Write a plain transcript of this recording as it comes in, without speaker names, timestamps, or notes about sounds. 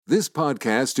This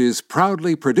podcast is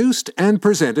proudly produced and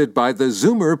presented by the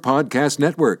Zoomer Podcast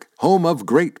Network, home of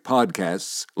great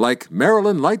podcasts like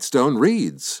Marilyn Lightstone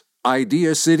Reads,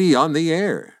 Idea City on the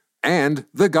Air, and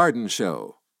The Garden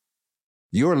Show.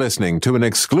 You're listening to an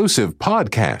exclusive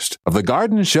podcast of The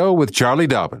Garden Show with Charlie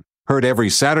Dobbin, heard every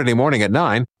Saturday morning at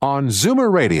 9 on Zoomer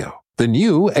Radio, the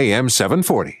new AM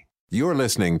 740. You're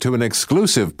listening to an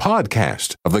exclusive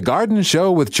podcast of The Garden Show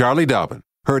with Charlie Dobbin,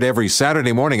 heard every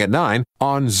Saturday morning at 9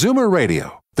 on Zoomer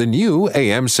Radio, the new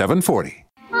AM 740.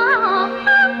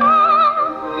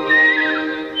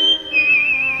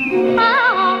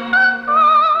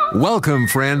 Welcome,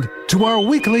 friend, to our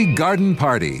weekly garden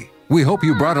party. We hope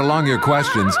you brought along your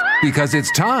questions because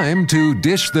it's time to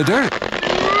dish the dirt.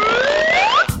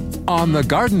 On The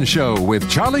Garden Show with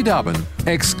Charlie Dobbin,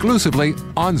 exclusively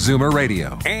on Zoomer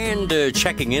Radio. And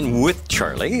checking in with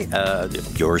Charlie,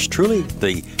 yours truly,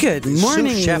 the Good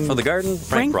morning, sous chef of the garden,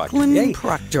 Frank Franklin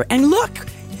Proctor. And look,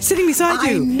 sitting beside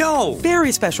you, I know,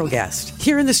 very special guest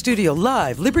here in the studio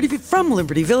live, from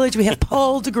Liberty Village. We have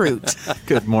Paul DeGroot.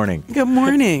 Good morning. Good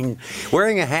morning.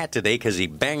 Wearing a hat today because he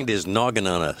banged his noggin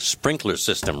on a sprinkler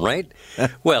system, right?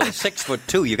 Well,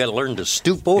 6'2", you got to learn to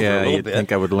stoop over a little you'd bit.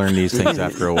 think I would learn these things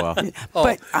after a while.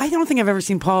 But I don't think I've ever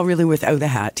seen Paul really without a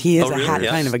hat. He is a really? hat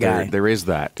Yes. kind of a guy. There is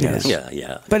that. Yes.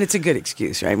 Yeah. But it's a good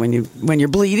excuse, right? When you're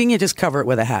bleeding, you just cover it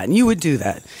with a hat, and you would do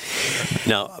that.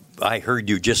 Now, I heard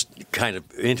you just kind of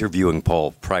interviewing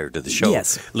Paul prior to the show.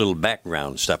 Yes. A little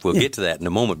background stuff. We'll get to that in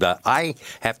a moment, but I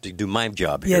have to do my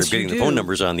job here, Yes, you getting the do. phone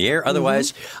numbers on the air.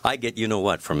 Otherwise, I get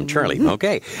you-know-what from Charlie.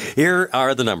 Okay. Here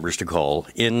are the numbers to call.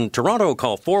 In Toronto,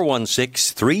 call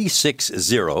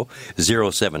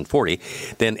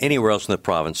 416-360-0740. Then anywhere else in the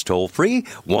province, toll-free,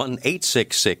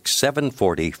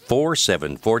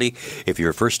 1-866-740-4740. If you're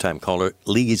a first-time caller,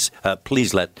 please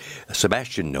let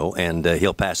Sebastian know, and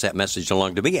he'll pass that message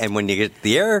along to me. And when you get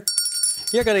the air,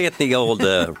 you're going to get the old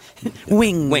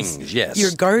Wings. wings, yes.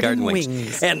 Your garden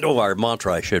wings. And our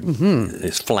mantra, I should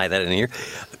is fly that in here.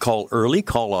 Call early,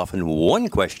 call often, one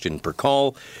question per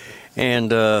call.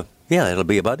 And, that'll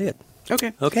be about it.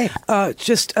 Okay.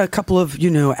 Just a couple of,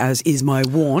 as is my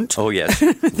want. Oh, yes.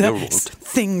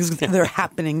 Things that are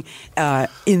happening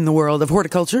in the world of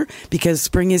horticulture because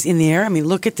spring is in the air. I mean,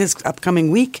 look at this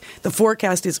upcoming week. The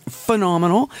forecast is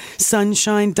phenomenal.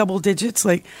 Sunshine, double digits.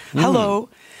 Hello.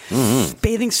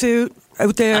 Bathing suit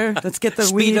out there. Let's get the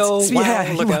Speedo, weeds.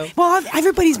 wow, look out. Well,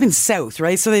 everybody's been south,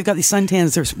 right? So they've got these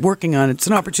suntans they're working on. It's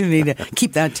an opportunity to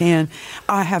keep that tan.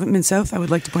 I haven't been south, I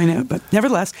would like to point out, but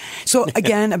nevertheless. So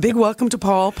again, a big welcome to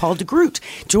Paul DeGroot,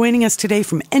 joining us today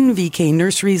from NVK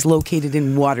Nurseries located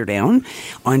in Waterdown,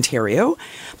 Ontario.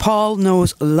 Paul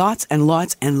knows lots and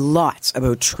lots and lots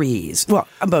about trees. Well,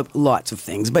 about lots of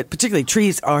things, but particularly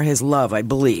trees are his love, I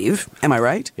believe. Am I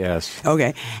right? Yes.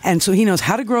 Okay. And so he knows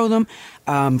how to grow them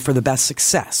for the best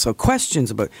success. So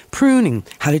questions about pruning,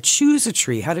 how to choose a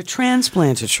tree, how to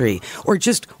transplant a tree, or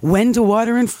just when to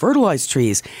water and fertilize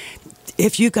trees.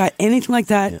 If you've got anything like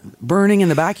that burning in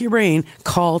the back of your brain,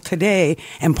 call today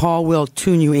and Paul will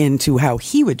tune you into how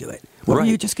he would do it. What were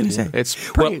you just going to say? It's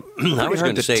pretty, I was hard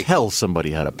going to say, tell somebody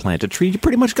how to plant a tree. You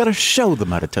pretty much got to show them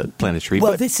how to plant a tree.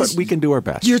 Well, but we can do our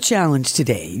best. Your challenge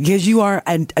today, because you are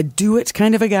a do-it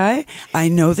kind of a guy. I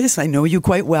know this. I know you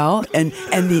quite well. And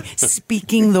the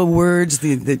speaking the words,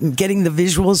 the getting the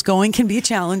visuals going can be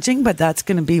challenging, but that's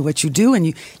going to be what you do. And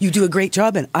you do a great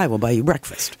job, and I will buy you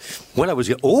breakfast. What I was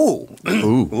this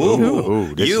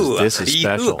is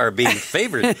special. You are being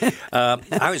favored.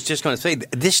 I was just going to say,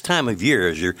 this time of year,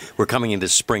 as we're coming into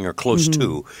spring or close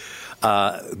to,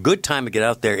 good time to get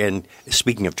out there and,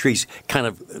 speaking of trees, kind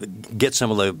of get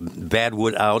some of the bad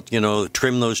wood out,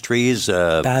 trim those trees.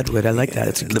 Bad wood, I like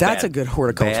that. That's a good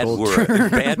horticultural term.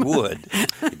 Bad wood.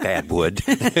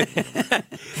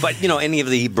 But, any of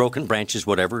the broken branches,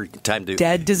 whatever, time to...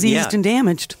 Dead, diseased, and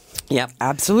damaged. Yeah.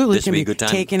 Absolutely. This would be a good time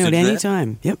taken to out do any that?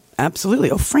 time. Yep, absolutely.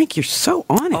 Oh, Frank, you're so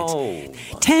on it. Oh.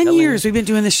 10 years we've been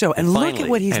doing this show, and Finally. look at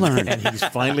what he's learned. And he's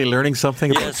finally learning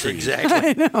something about Yes, trees. exactly.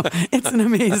 I know. It's an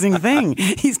amazing thing.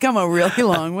 He's come a really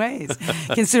long ways.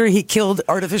 Consider he killed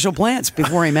artificial plants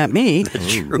before he met me.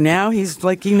 Now he's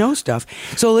like, he knows stuff.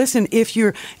 So listen, if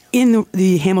you're in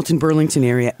the Hamilton-Burlington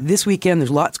area, this weekend there's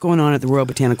lots going on at the Royal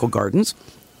Botanical Gardens.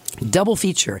 Double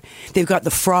feature. They've got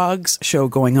the Frogs show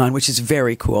going on, which is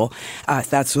very cool.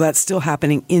 That's still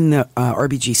happening in the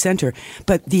RBG Center.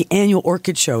 But the annual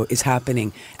Orchid Show is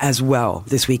happening as well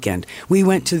this weekend. We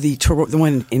went to the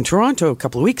one in Toronto a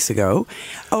couple of weeks ago.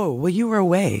 Oh, well, you were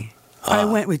away. I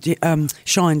went with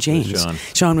Sean James.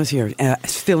 Sean Was here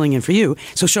filling in for you.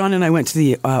 So Sean and I went to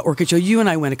the Orchid Show. You and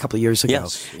I went a couple of years ago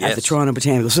at the Toronto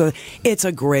Botanical. So it's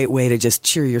a great way to just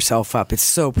cheer yourself up. It's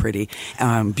so pretty.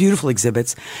 Beautiful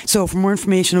exhibits. So for more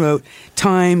information about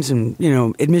times and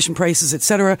admission prices,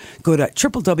 etc., go to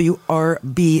www.rbg.ca.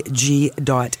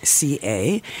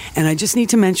 And I just need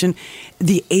to mention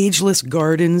the Ageless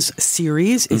Gardens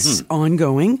series is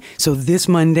ongoing. So this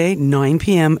Monday, 9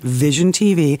 p.m., Vision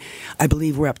TV. I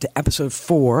believe we're up to episode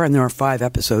 4, and there are 5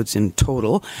 episodes in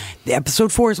total. The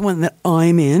episode 4 is one that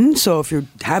I'm in, so if you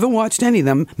haven't watched any of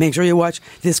them, make sure you watch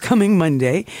this coming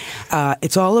Monday.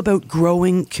 It's all about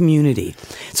growing community.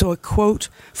 So a quote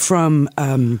from...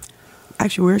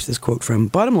 Actually, where's this quote from?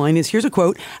 Bottom line is, here's a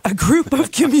quote. A group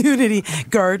of community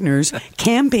gardeners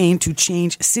campaign to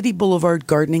change city boulevard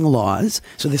gardening laws.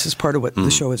 So this is part of what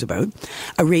the show is about.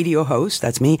 A radio host,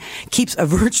 that's me, keeps a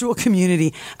virtual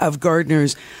community of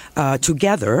gardeners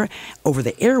together over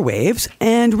the airwaves.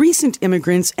 And recent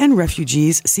immigrants and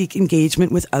refugees seek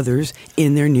engagement with others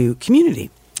in their new community.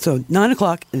 So 9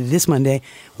 o'clock this Monday.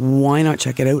 Why not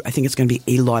check it out? I think it's going to be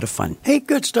a lot of fun. Hey,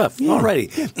 good stuff. Yeah. All righty.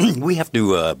 We have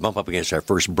to bump up against our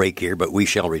first break here, but we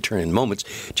shall return in moments.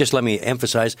 Just let me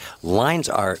emphasize, lines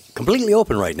are completely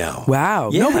open right now. Wow.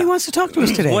 Yeah. Nobody wants to talk to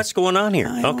us today. What's going on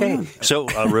here? Okay. So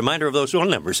a reminder of those phone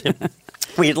numbers.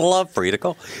 We'd love for you to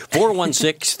call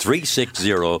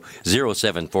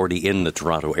 416-360-0740 in the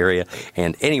Toronto area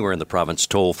and anywhere in the province,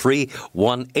 toll free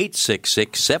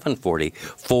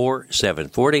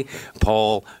 1-866-740-4740.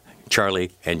 Paul,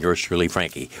 Charlie, and yours truly,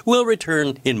 Frankie. We'll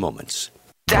return in moments.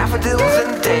 Daffodils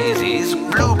and daisies,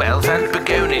 bluebells and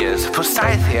begonias,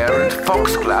 forsythia and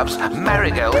foxgloves,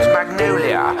 marigolds,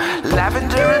 magnolia,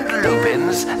 lavender and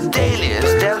lupins,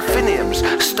 dahlias, delphiniums,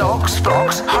 stalks,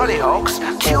 phlox, hollyhocks,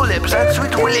 tulips and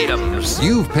sweet williams.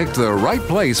 You've picked the right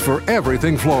place for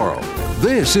everything floral.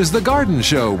 This is The Garden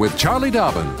Show with Charlie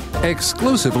Dobbin,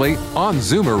 exclusively on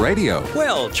Zoomer Radio.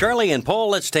 Well, Charlie and Paul,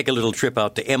 let's take a little trip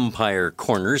out to Empire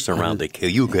Corners around the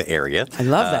Cayuga area. I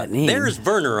love that name. There's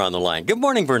Werner on the line. Good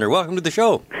morning, Werner. Welcome to the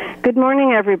show. Good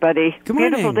morning, everybody. Good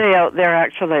morning. Beautiful day out there,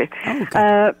 actually. Oh,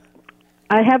 okay.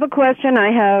 I have a question.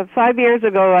 5 years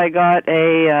ago, I got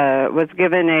was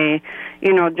given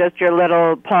just your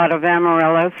little pot of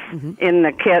amaryllis in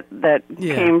the kit that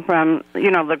came from,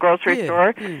 the grocery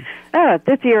store. Yeah.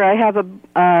 This year I have a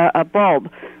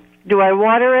bulb. Do I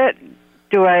water it?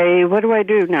 What do I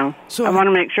do now? So I want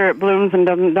to make sure it blooms and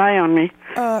doesn't die on me.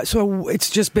 So it's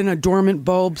just been a dormant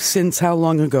bulb since how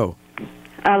long ago?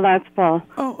 Last fall.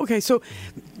 Oh, okay. So...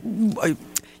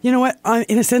 You know what?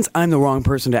 In a sense, I'm the wrong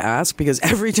person to ask because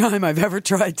every time I've ever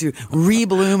tried to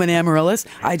rebloom an amaryllis,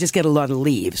 I just get a lot of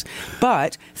leaves.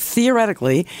 But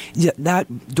theoretically, that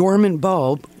dormant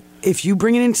bulb, if you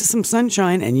bring it into some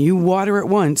sunshine and you water it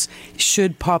once,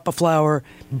 should pop a flower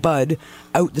bud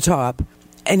out the top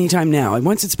anytime now. And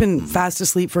once it's been fast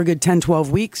asleep for a good 10, 12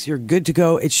 weeks, you're good to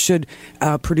go. It should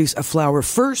produce a flower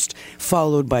first,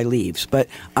 followed by leaves. But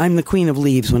I'm the queen of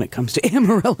leaves when it comes to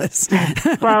amaryllis.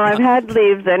 Well, I've had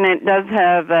leaves, and it does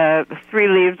have 3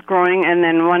 leaves growing, and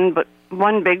then one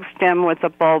big stem with a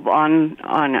bulb on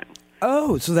it.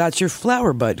 Oh, so that's your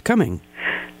flower bud coming,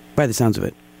 by the sounds of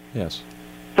it. Yes.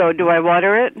 So do I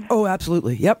water it? Oh,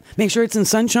 absolutely. Yep. Make sure it's in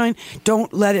sunshine.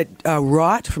 Don't let it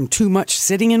rot from too much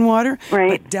sitting in water.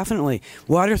 Right. But definitely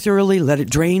water thoroughly. Let it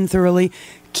drain thoroughly.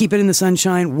 Keep it in the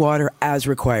sunshine. Water as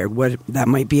required. That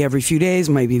might be every few days.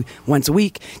 Might be once a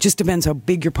week. Just depends how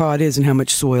big your pot is and how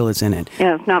much soil is in it.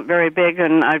 Yeah, it's not very big,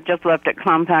 and I've just left it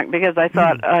compact because I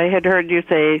thought I had heard you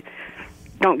say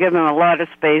don't give them a lot of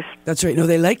space. That's right. No,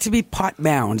 they like to be pot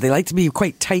bound. They like to be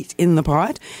quite tight in the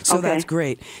pot. So that's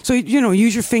great. So,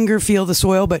 use your finger, feel the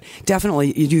soil, but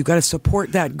definitely you've got to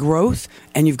support that growth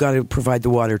and you've got to provide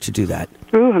the water to do that.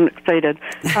 Ooh, I'm excited.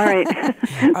 All right.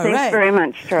 Thanks very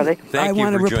much, Charlie. I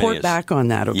want to report back on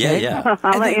that, okay? Yeah.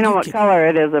 I'll let you know what color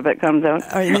it is if it comes out. All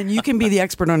right, and then you can be the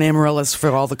expert on amaryllis for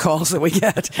all the calls that we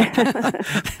get.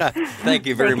 Thank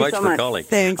you very much for calling.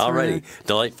 Thanks. All righty.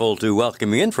 Delightful to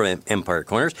welcome you in from Empire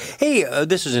Corners. Hey,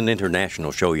 this is an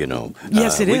international show,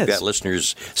 Yes, it is. We've got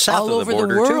listeners south all of the over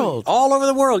border, the world. too. All over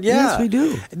the world, yeah. Yes, we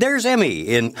do. There's Emmy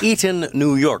in Eaton,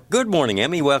 New York. Good morning,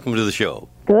 Emmy. Welcome to the show.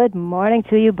 Good morning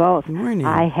to you both. Good morning.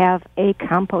 I have a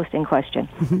composting question.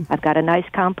 I've got a nice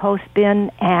compost bin,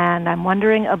 and I'm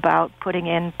wondering about putting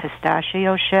in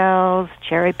pistachio shells,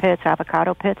 cherry pits,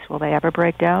 avocado pits. Will they ever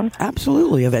break down?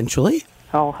 Absolutely, eventually.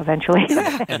 eventually.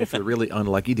 And if you're really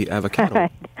unlucky, the avocado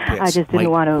I just didn't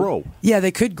want to grow. Yeah,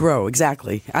 they could grow,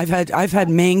 exactly. I've had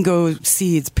mango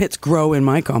seeds pits grow in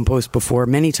my compost before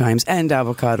many times, and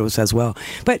avocados as well.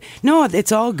 But no,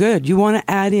 it's all good. You want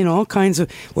to add in all kinds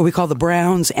of what we call the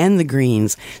browns and the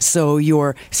greens. So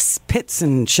your pits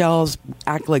and shells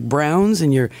act like browns,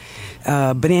 and your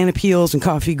banana peels and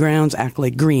coffee grounds act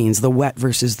like greens, the wet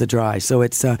versus the dry. So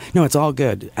it's all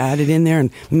good. Add it in there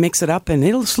and mix it up, and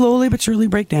it'll slowly but surely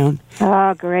break down.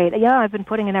 Oh, great. Yeah, I've been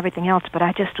putting in everything else, but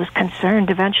I just was concerned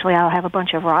eventually I'll have a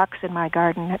bunch of rocks in my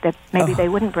garden that maybe they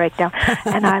wouldn't break down.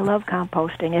 And I love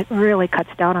composting. It really cuts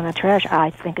down on the trash.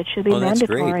 I think it should be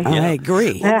mandatory. Great. Yeah. I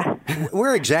agree. Yeah.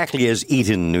 Where exactly is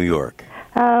Eaton, New York?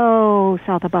 Oh,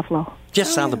 south of Buffalo.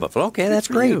 Just south of Buffalo. Okay, that's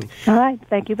great. All right.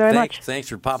 Thank you very much. Thanks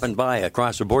for popping by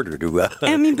across the border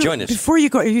to join us. Before you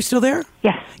go, are you still there?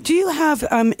 Yes. Do you have,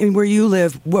 where you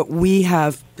live, what we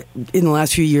have in the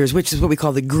last few years, which is what we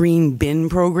call the green bin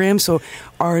program? So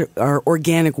our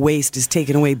organic waste is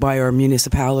taken away by our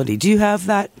municipality. Do you have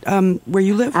that where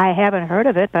you live? I haven't heard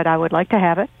of it, but I would like to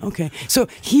have it. Okay. So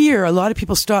here, a lot of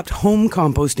people stopped home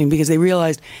composting because they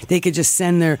realized they could just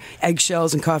send their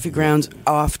eggshells and coffee grounds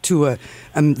off to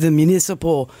the municipal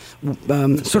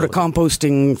sort of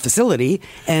composting facility,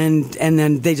 and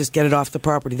then they just get it off the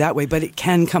property that way. But it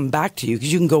can come back to you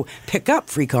because you can go pick up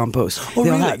free compost. Oh,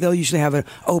 really? They'll usually have an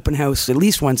open house at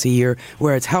least once a year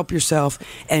where it's help yourself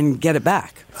and get it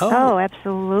back. Oh,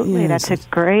 absolutely. Yes. That's a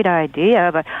great idea.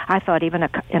 But I thought even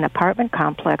an apartment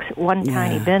complex, one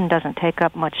tiny bin doesn't take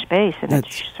up much space, and it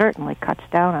certainly cuts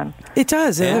down on... It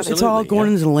does. It's all Absolutely,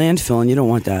 going into the landfill, and you don't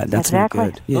want that. That's Exactly.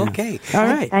 not good. Yeah. Okay. All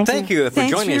right. Thank you for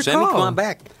Thanks joining for us, your Emmy. call. Come on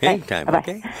back anytime, Bye-bye.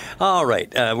 okay? All right.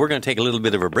 We're going to take a little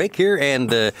bit of a break here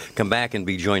and come back and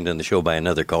be joined on the show by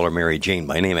another caller, Mary Jane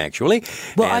by name, actually.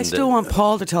 Well, and, I still want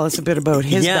Paul to tell us a bit about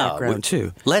his yeah, background,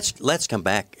 too. Let's come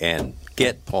back and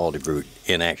get Paul DeGroot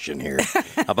in action here.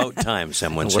 About time,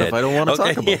 someone What said. if I don't want to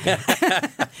talk about it?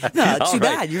 No, All too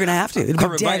right. bad. You're going to have to. It'll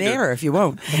be dead air if you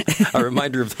won't. A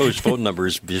reminder of those phone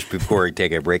numbers just before we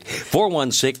take a break.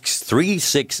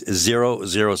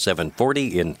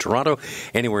 416-360-0740 in Toronto.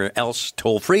 Anywhere else,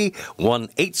 toll free,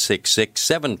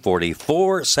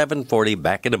 1-866-740-4740.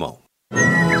 Back in a moment.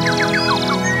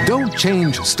 Don't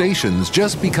change stations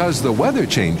just because the weather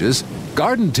changes.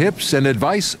 Garden tips and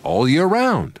advice all year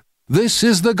round. This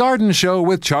is The Garden Show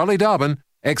with Charlie Dobbin,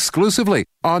 exclusively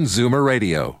on Zoomer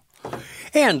Radio.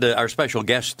 And our special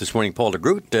guest this morning, Paul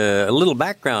DeGroot. A little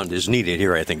background is needed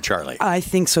here, I think, Charlie. I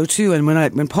think so, too. And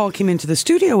when Paul came into the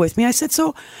studio with me, I said,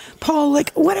 so, Paul,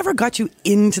 whatever got you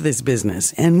into this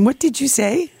business? And what did you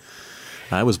say?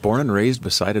 I was born and raised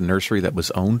beside a nursery that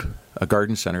was owned, a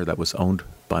garden center that was owned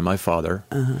by my father,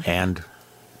 and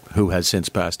who has since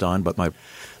passed on, but my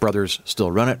brothers still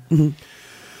run it. Mm-hmm.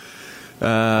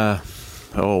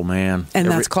 Oh, man. And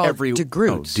that's called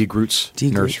DeGroot's. DeGroot's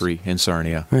Nursery in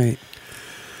Sarnia. Right.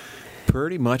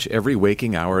 Pretty much every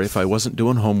waking hour, if I wasn't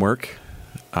doing homework,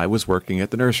 I was working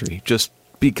at the nursery, just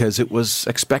because it was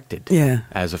expected. Yeah.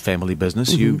 As a family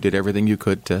business, you did everything you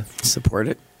could to support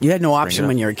it. You had no option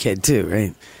when you were a kid, too,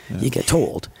 right? Yeah. You get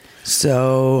told.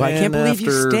 So I can't believe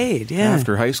you stayed. Yeah.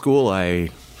 After high school, I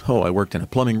worked in a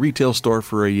plumbing retail store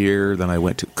for a year. Then I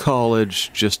went to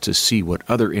college just to see what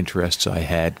other interests I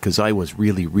had, because I was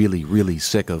really, really, really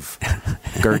sick of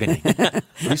gardening. At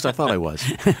least I thought I was.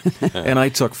 And I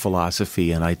took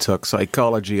philosophy, and I took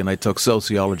psychology, and I took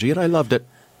sociology, and I loved it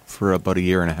for about a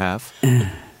year and a half.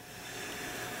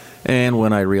 And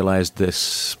when I realized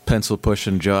this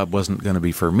pencil-pushing job wasn't going to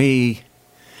be for me,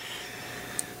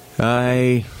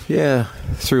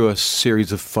 through a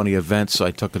series of funny events,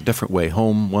 I took a different way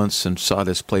home once and saw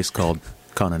this place called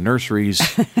Conna Nurseries.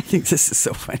 I think this is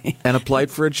so funny. And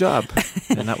applied for a job.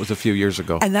 And that was a few years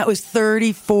ago. And that was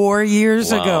 34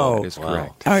 years ago. That is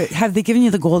correct. All right. Have they given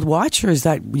you the gold watch, or is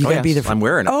that you got to be the? I'm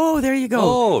wearing it. Oh, there you go.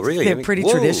 Oh, really? They're pretty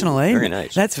traditional, eh? Very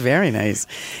nice. That's very nice.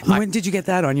 When did you get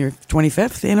that, on your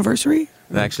 25th anniversary?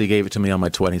 They actually gave it to me on my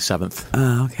 27th.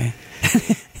 Oh, okay.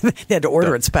 They had to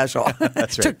order it special.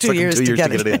 That's right. Took 2 years to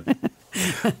get it in.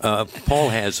 Paul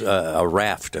has a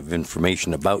raft of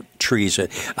information about trees.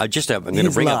 I'm going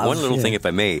to bring up one little thing, if I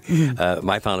may.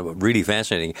 I found it really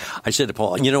fascinating. I said to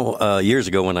Paul, years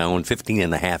ago when I owned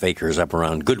 15.5 acres up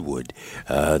around Goodwood,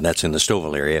 that's in the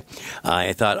Stouffville area,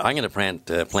 I thought I'm going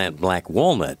to plant black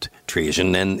walnut trees.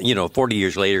 And then, 40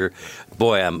 years later,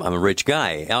 boy, I'm a rich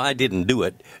guy. I didn't do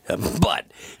it, but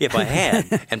if I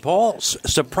had, and Paul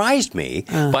surprised me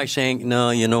by saying, no,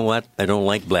 you know what? I don't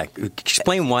like black.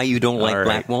 Explain why you don't like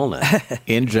black walnut.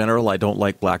 In general, I don't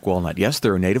like black walnut. Yes,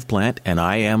 they're a native plant, and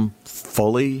I am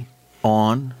fully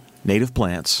on native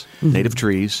plants, native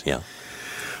trees. Yeah.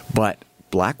 But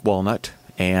black walnut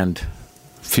and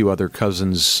a few other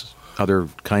cousins, other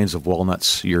kinds of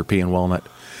walnuts, European walnut,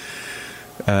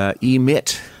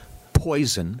 emit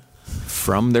poison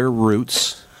from their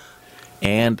roots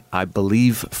and I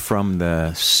believe from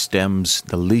the stems,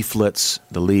 the leaflets,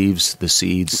 the leaves, the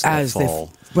seeds As that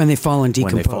fall. when they fall and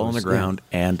decompose. When they fall on the ground,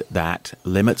 and that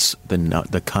limits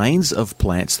the kinds of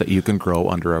plants that you can grow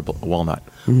under a walnut.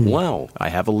 Wow. I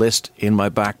have a list in my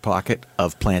back pocket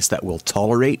of plants that will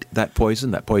tolerate that poison.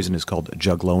 That poison is called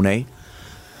juglone.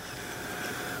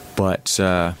 But,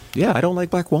 I don't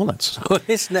like black walnuts.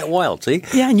 Isn't that wild, see?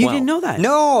 Yeah, and you Wow. didn't know that.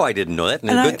 No, I didn't know that.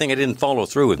 And, And a good thing I didn't follow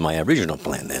through with my original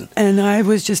plan then. And I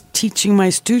was just teaching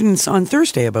my students on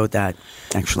Thursday about that,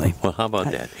 actually. Well, how about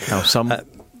that? Now, some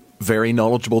very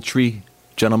knowledgeable tree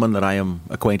gentleman that I am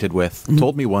acquainted with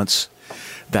told me once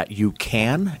that you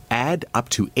can add up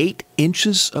to 8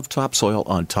 inches of topsoil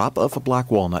on top of a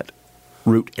black walnut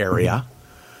root area,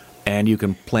 and you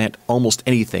can plant almost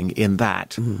anything in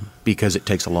that because it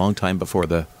takes a long time before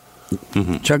the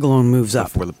Juglone moves up.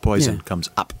 before the poison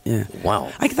comes up. Yeah.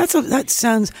 Wow. That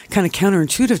sounds kind of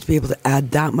counterintuitive to be able to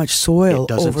add that much soil It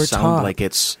doesn't over sound top. like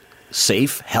it's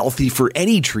safe, healthy for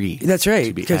any tree. That's right.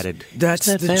 To be because added. That's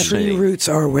the tree fascinating. roots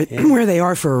are where they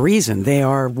are for a reason. They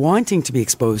are wanting to be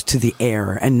exposed to the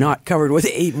air and not covered with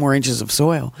 8 more inches of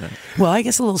soil. Right. Well, I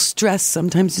guess a little stress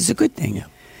sometimes is a good thing.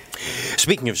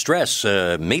 Speaking of stress,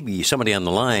 maybe somebody on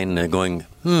the line going,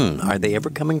 are they ever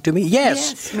coming to me?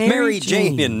 Yes, Mary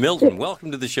Jane Jane. in Milton.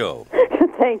 Welcome to the show.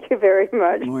 Thank you very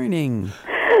much. Morning.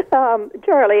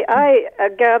 Charlie, I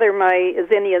gather my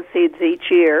zinnia seeds each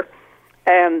year,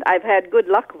 and I've had good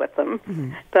luck with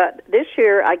them. But this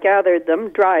year I gathered them,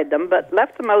 dried them, but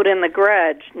left them out in the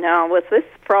garage. Now, with this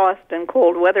frost and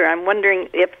cold weather, I'm wondering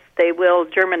if they will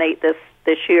germinate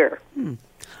this year.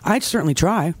 I'd certainly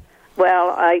try. Well,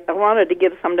 I wanted to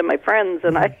give some to my friends,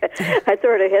 and I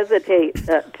sort of hesitate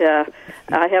that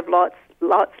I have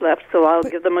lots left, so I'll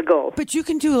give them a go. But you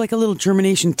can do like a little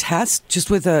germination test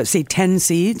just with, say, 10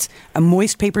 seeds, a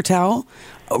moist paper towel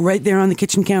right there on the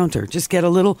kitchen counter. Just get a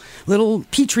little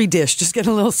Petri dish. Just get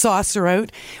a little saucer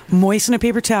out, moisten a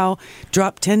paper towel,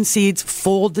 drop 10 seeds,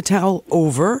 fold the towel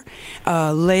over,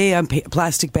 lay a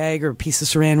plastic bag or a piece of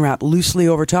saran wrap loosely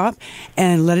over top,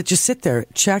 and let it just sit there.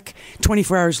 Check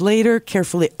 24 hours later,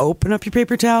 carefully open up your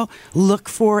paper towel, look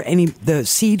for the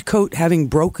seed coat having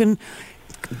broken.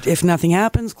 If nothing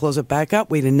happens, close it back up,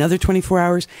 wait another 24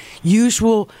 hours.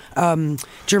 Usual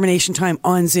germination time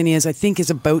on zinnias, I think, is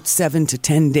about 7 to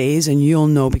 10 days, and you'll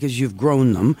know because you've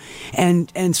grown them.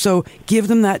 And so give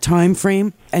them that time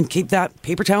frame and keep that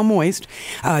paper towel moist,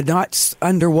 not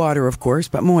underwater, of course,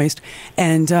 but moist.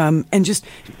 And just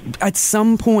at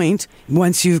some point,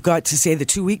 once you've got to, say, the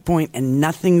 2-week point and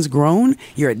nothing's grown,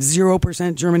 you're at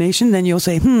 0% germination, then you'll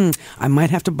say, I might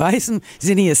have to buy some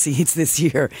zinnia seeds this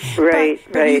year. Right.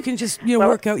 But you can just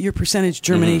work out your percentage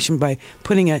germination by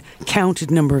putting a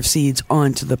counted number of seeds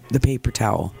onto the paper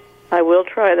towel. I will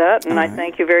try that, and I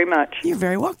thank you very much. You're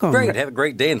very welcome. Great. Have a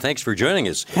great day, and thanks for joining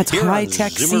us. That's here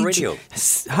high-tech on Zoomer seed, Radio.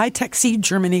 high-tech seed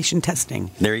germination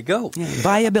testing. There you go. Yeah,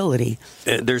 viability.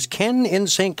 There's Ken in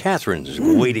St. Catharines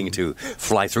waiting to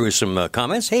fly through some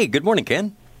comments. Hey, good morning,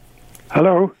 Ken.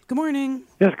 Hello. Good morning.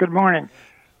 Yes, good morning.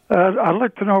 I'd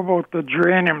like to know about the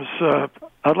geraniums.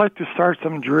 I'd like to start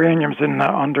some geraniums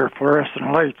under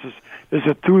fluorescent lights. Is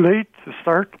it too late to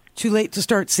start? Too late to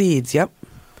start seeds, yep.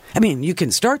 I mean, you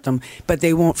can start them, but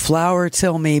they won't flower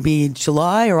till maybe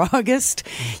July or August.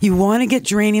 You want to get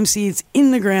geranium seeds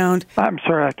in the ground. I'm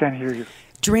sorry, I can't hear you.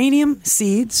 Geranium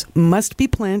seeds must be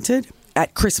planted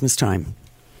at Christmas time.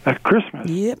 At Christmas?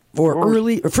 Yep,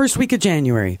 or first week of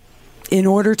January, in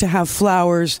order to have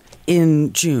flowers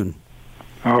in June.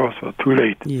 Oh, so too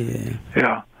late. Yeah.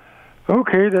 Yeah.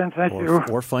 Okay, then, thank you.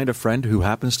 Or find a friend who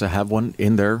happens to have one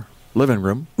in their living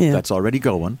room that's already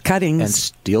going. Cuttings. And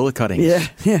steal the cuttings.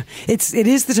 Yeah. It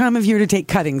is the time of year to take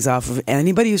cuttings off of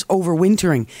anybody who's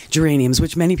overwintering geraniums,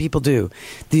 which many people do.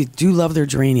 They do love their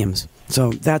geraniums.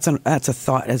 So that's a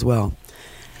thought as well.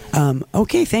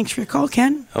 Okay, thanks for your call,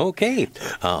 Ken. Okay,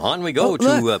 on we go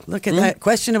Look at that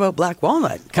question about black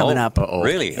walnut coming up.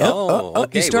 Really? Yep.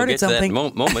 Okay. You started we'll get something. To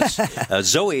that moments.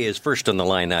 Zoe is first on the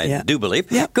line, I do believe.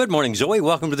 Yep. Good morning, Zoe.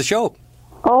 Welcome to the show.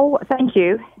 Oh, thank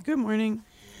you. Good morning.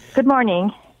 Good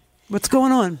morning. What's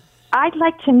going on? I'd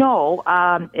like to know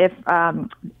if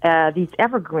these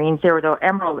evergreens, they were the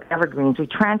emerald evergreens, we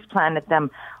transplanted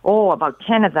them, about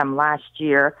 10 of them last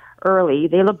year early.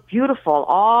 They look beautiful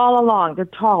all along. They're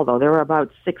tall, though. They're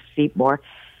about 6 feet more.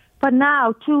 But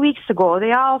now, 2 weeks ago,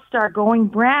 they all start going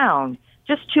brown,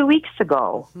 just 2 weeks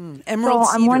ago. Emerald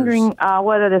so I'm cedars. wondering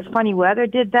whether this funny weather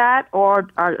did that, or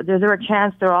is there a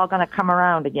chance they're all going to come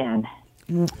around again?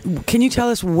 Can you tell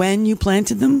us when you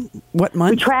planted them? What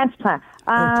month? We transplant.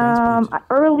 transplant.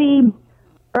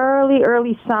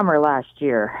 Early summer last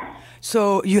year.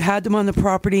 So you had them on the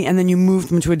property, and then you moved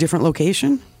them to a different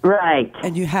location? Right.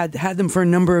 And you had them for a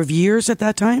number of years at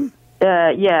that time?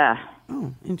 Yeah.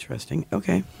 Oh, interesting.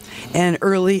 Okay. And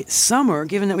early summer,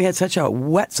 given that we had such a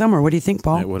wet summer, what do you think,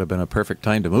 Paul? It would have been a perfect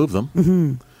time to move them.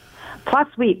 Mm-hmm. Plus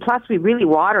we really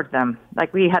watered them.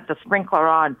 Like we had the sprinkler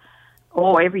on,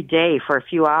 every day for a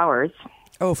few hours.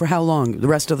 Oh, for how long? The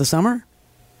rest of the summer?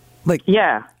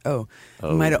 Yeah. You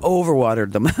might have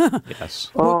overwatered them.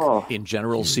 Yes. Oh. In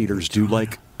general, cedars do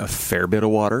like a fair bit of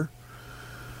water,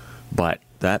 but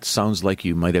that sounds like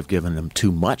you might have given them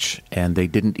too much, and they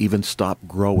didn't even stop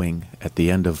growing at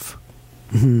the end of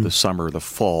the summer, the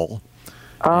fall.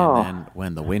 Oh. And then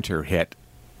when the winter hit,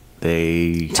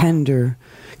 they... Tender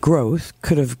growth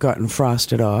could have gotten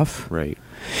frosted off. Right.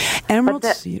 Emerald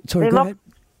But Sorry, go ahead.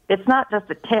 It's not just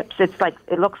the tips. It's like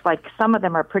it looks like some of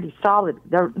them are pretty solid.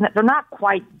 They're not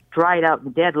quite dried out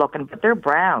and dead looking, but they're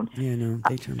brown. Yeah, no,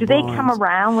 they turn Do they bronze. come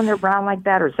around when they're brown like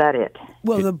that, or is that it?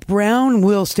 Well, the brown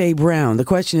will stay brown. The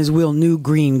question is, will new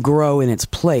green grow in its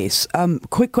place?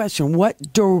 Quick question: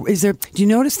 do you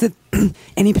notice that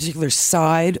any particular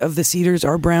side of the cedars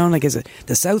are brown? Like, is it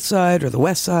the south side or the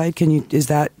west side? Is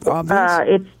that obvious?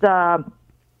 It's the.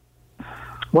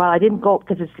 Well, I didn't go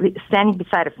because it's standing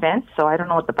beside a fence, so I don't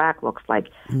know what the back looks like.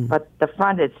 But the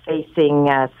front is facing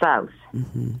south.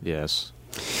 Mm-hmm. Yes.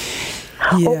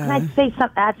 Yeah. Oh, can I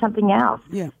add something else?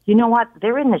 Yeah. You know what?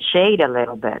 They're in the shade a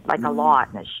little bit, like a lot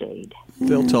in the shade.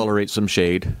 They'll tolerate some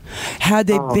shade. Had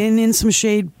they been in some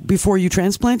shade before you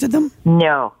transplanted them?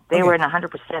 No, they Okay. were in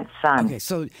 100% sun. Okay,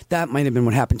 so that might have been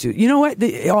what happened to you. You know what?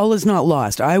 All is not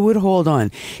lost. I would hold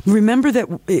on. Remember that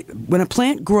when a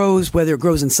plant grows, whether it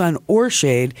grows in sun or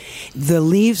shade, the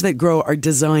leaves that grow are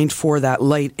designed for that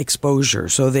light exposure.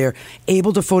 So they're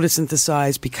able to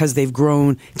photosynthesize because they've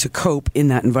grown to cope in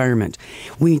that environment.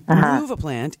 We move a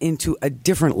plant into a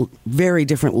very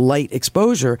different light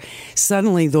exposure.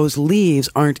 Suddenly, those leaves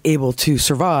aren't able to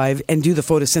survive and do the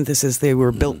photosynthesis they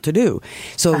were built to do.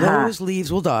 So those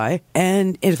leaves will die,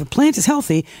 and if a plant is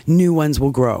healthy, new ones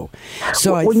will grow.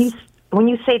 So when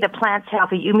you say the plant's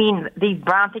healthy, you mean these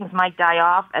brown things might die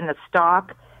off, and the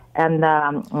stalk and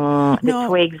the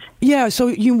twigs? Yeah,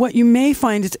 so what you may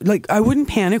find is, I wouldn't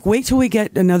panic. Wait till we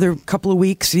get another couple of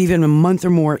weeks, even a month or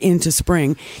more into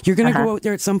spring. You're going to go out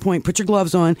there at some point, put your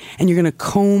gloves on, and you're going to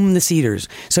comb the cedars.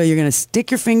 So you're going to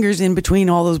stick your fingers in between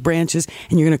all those branches,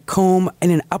 and you're going to comb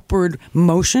in an upward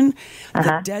motion.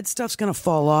 The dead stuff's going to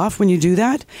fall off when you do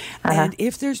that. And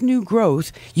if there's new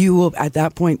growth, you will, at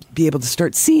that point, be able to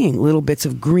start seeing little bits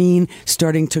of green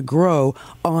starting to grow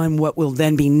on what will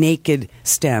then be naked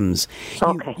stems.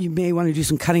 Okay. You may want to do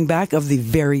some cutting back of the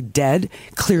very dead,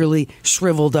 clearly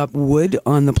shriveled up wood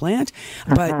on the plant.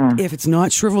 But if it's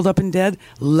not shriveled up and dead,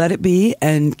 let it be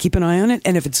and keep an eye on it.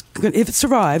 And if it's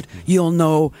survived, you'll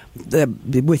know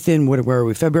within, where are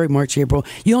we, February, March, April,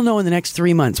 you'll know in the next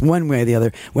 3 months, one way or the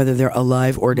other, whether they're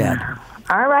alive or dead.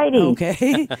 All righty.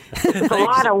 Okay. It's a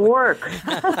lot of work.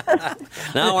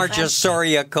 Now we're just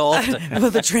sorry you called.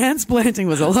 Well, the transplanting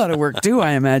was a lot of work too,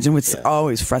 I imagine, which is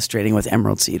always frustrating with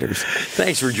emerald cedars.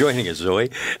 Thanks for joining us, Zoe.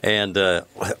 And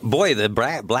boy, the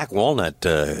black walnut.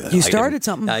 You started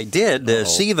something. I did.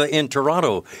 Siva in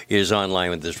Toronto is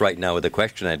online with us right now with a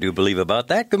question, I do believe, about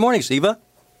that. Good morning, Siva.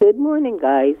 Good morning,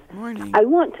 guys. Morning. I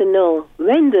want to know,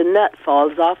 when the nut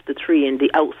falls off the tree and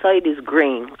the outside is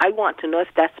green, I want to know if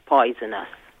that's poisonous.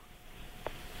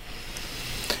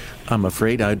 I'm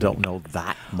afraid I don't know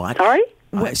that much. Sorry?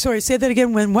 Sorry, say that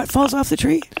again. When what falls off the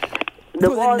tree? The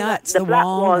nuts, the black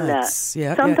walnuts. walnut.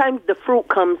 Yeah, Sometimes the fruit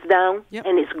comes down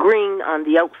and it's green on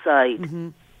the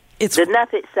outside. It's the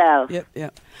nut itself.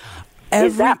 Yep.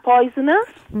 Is that poisonous?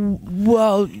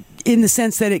 Well, in the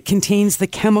sense that it contains the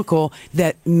chemical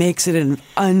that makes it an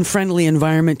unfriendly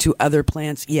environment to other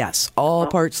plants, yes. All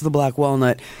parts of the black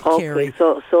walnut carry.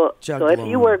 So if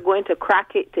you were going to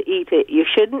crack it to eat it, you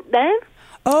shouldn't then?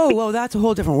 Oh, well, that's a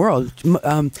whole different world.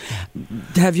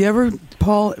 Have you ever,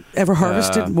 Paul,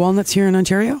 harvested walnuts here in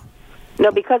Ontario?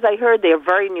 No, because I heard they're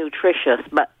very nutritious,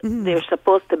 but they're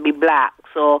supposed to be black.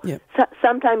 So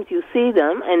sometimes you see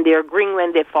them, and they're green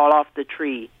when they fall off the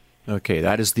tree. Okay,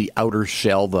 that is the outer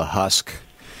shell, the husk.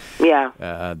 Yeah.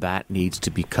 That needs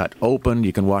to be cut open.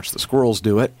 You can watch the squirrels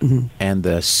do it. And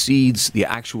the seeds, the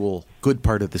actual good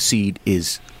part of the seed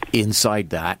is inside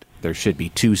that. There should be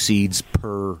 2 seeds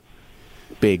per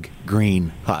big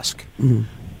green husk.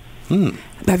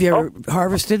 Have you ever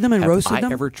harvested them and roasted them?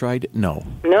 Have I ever tried it? No.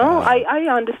 No, I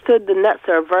understood the nuts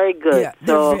are very good. Yeah,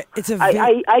 so it's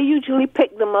I usually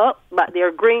pick them up, but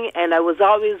they're green, and I was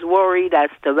always worried as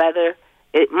to whether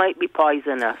it might be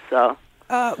poisonous. So.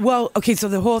 Well, okay, so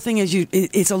the whole thing is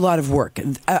it's a lot of work.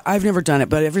 I've never done it,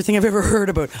 but everything I've ever heard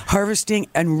about harvesting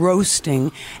and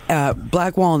roasting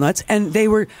black walnuts, and they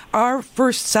were our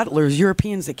first settlers,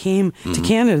 Europeans that came to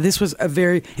Canada. This was a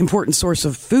very important source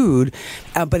of food,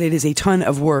 but it is a ton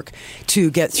of work to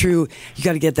get through. You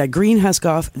got to get that green husk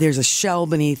off. There's a shell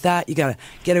beneath that. You got to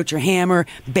get out your hammer,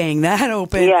 bang that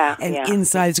open, and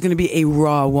inside it's going to be a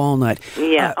raw walnut.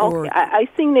 Yeah, okay. I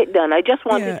seen it done. I just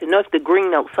wanted to know if the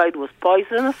green outside was poisonous,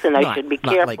 and I should be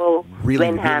careful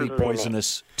when handling really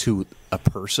poisonous to a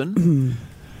person.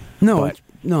 No,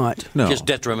 not. No. Just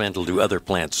detrimental to other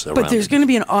plants around. But there's going to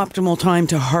be an optimal time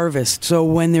to harvest. So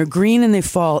when they're green and they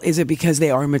fall, is it because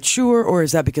they are mature, or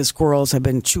is that because squirrels have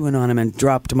been chewing on them and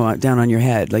dropped them down on your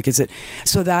head? Like, is it?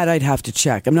 So that I'd have to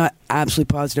check. I'm not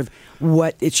absolutely positive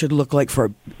what it should look like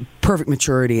for perfect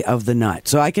maturity of the nut.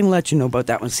 So I can let you know about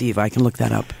that one, see if I can look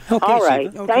that up. Okay, all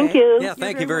right. Siva. Thank you. Yeah,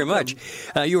 thank you very much.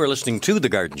 You are listening to The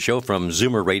Garden Show from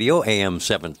Zoomer Radio, AM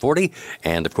 740,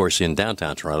 and, of course, in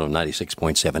downtown Toronto,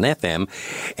 96.7 FM.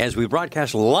 As we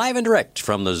broadcast live and direct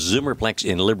from the Zoomerplex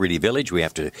in Liberty Village, we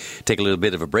have to take a little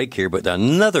bit of a break here, but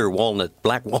another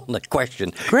black walnut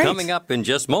question coming up in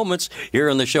just moments here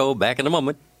on the show. Back in a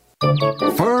moment.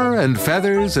 Fur and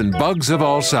feathers and bugs of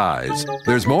all size.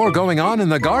 There's more going on in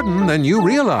the garden than you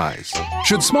realize.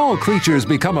 Should small creatures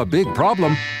become a big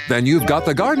problem, then you've got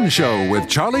The Garden Show with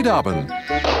Charlie Dobbin.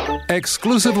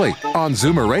 Exclusively on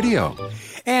Zoomer Radio.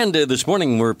 And this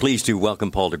morning, we're pleased to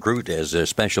welcome Paul de Groot as a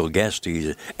special guest. He's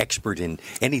an expert in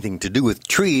anything to do with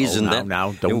trees. He knows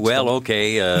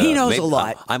a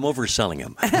lot. I'm overselling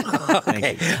him.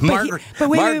 Okay. But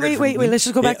wait. Let's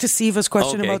just go back to Siva's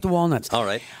question about the walnuts. All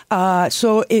right.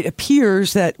 So it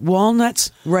appears that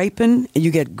walnuts ripen, and you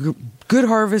get good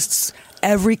harvests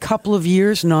every couple of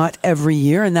years, not every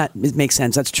year, and that makes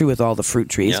sense. That's true with all the fruit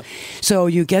trees. Yep. So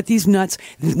you get these nuts.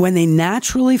 When they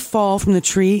naturally fall from the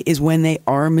tree is when they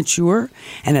are mature,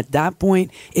 and at that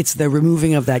point, it's the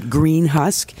removing of that green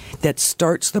husk that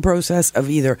starts the process of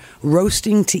either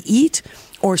roasting to eat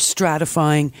or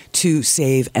stratifying to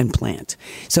save and plant.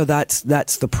 So that's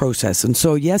the process. And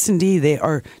so, yes, indeed, they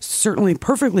are certainly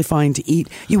perfectly fine to eat.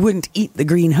 You wouldn't eat the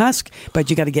green husk,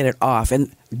 but you got to get it off.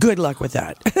 And good luck with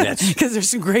that. Because there's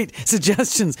some great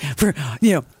suggestions for,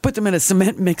 put them in a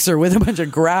cement mixer with a bunch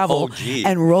of gravel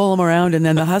and roll them around, and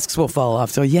then the husks will fall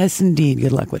off. So, yes, indeed,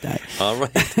 good luck with that. All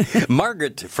right.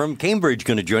 Margaret from Cambridge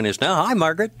going to join us now. Hi,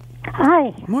 Margaret.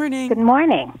 Hi. Morning. Good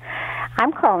morning.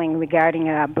 I'm calling regarding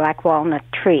a black walnut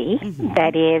tree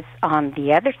that is on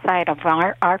the other side of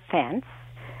our fence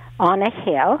on a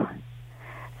hill.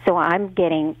 So I'm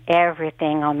getting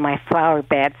everything on my flower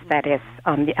beds that is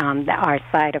on our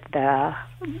side of the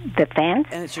fence.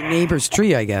 And it's your neighbor's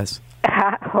tree, I guess.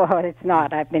 Oh, it's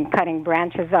not. I've been cutting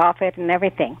branches off it and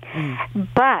everything.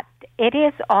 But it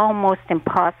is almost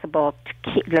impossible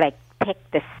to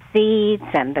pick the seeds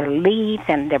and the leaves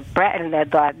and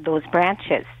those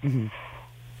branches.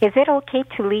 Is it okay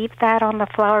to leave that on the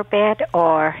flower bed,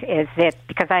 or is it,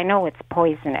 because I know it's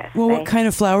poisonous? Well, what kind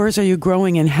of flowers are you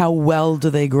growing, and how well do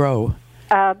they grow?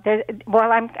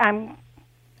 I'm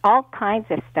all kinds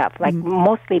of stuff, like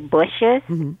mostly bushes,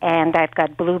 and I've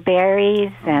got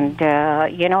blueberries and,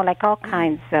 all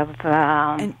kinds of...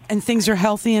 And things are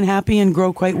healthy and happy and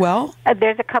grow quite well?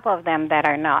 There's a couple of them that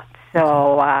are not,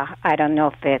 so I don't know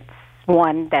if it's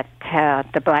one that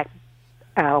the black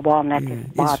walnut is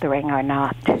bothering or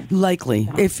not. Likely.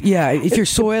 If your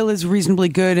soil is reasonably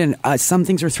good and some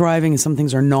things are thriving and some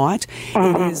things are not,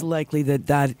 it is likely that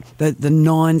the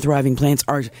non-thriving plants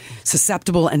are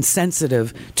susceptible and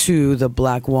sensitive to the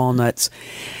black walnut's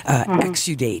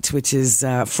exudate, which is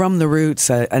from the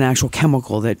roots an actual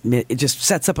chemical that it just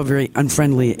sets up a very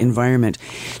unfriendly environment.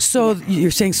 So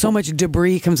you're saying so much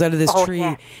debris comes out of this tree.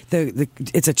 Yeah.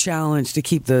 It's a challenge to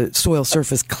keep the soil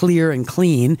surface clear and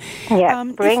clean. Yeah.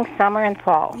 Spring, summer, and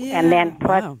fall. And then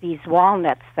plus these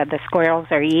walnuts that the squirrels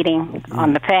are eating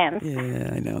on the fence.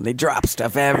 Yeah, I know. They drop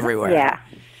stuff everywhere. Yeah.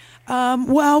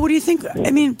 Well, what do you think?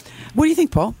 What do you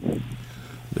think, Paul?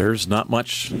 There's not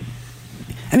much.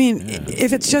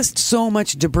 If it's just so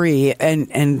much debris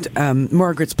and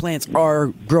Margaret's plants are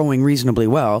growing reasonably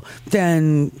well,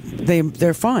 then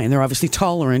they're fine. They're obviously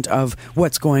tolerant of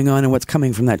what's going on and what's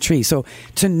coming from that tree. So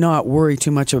to not worry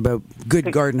too much about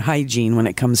good garden hygiene when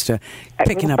it comes to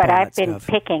picking up all that stuff. But I've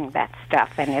been picking that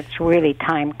stuff, and it's really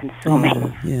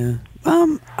time-consuming. Yeah.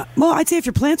 Well, I'd say if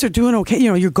your plants are doing okay,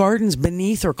 your gardens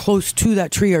beneath or close to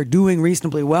that tree are doing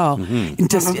reasonably well. And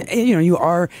just, you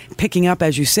are picking up,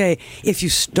 as you say. If you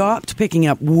stopped picking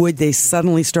up, would they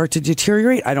suddenly start to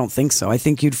deteriorate? I don't think so. I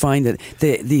think you'd find that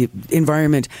the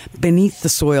environment beneath the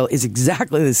soil is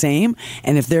exactly the same.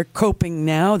 And if they're coping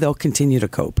now, they'll continue to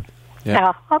cope.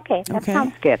 Yeah. Oh, okay. That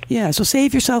sounds good. Yeah, so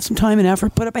save yourself some time and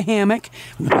effort. Put up a hammock,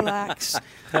 relax,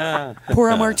 pour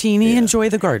a martini, enjoy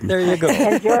the garden. There you go.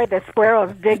 Enjoy the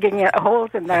squirrels digging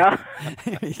holes in there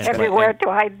everywhere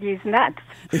to hide these nuts.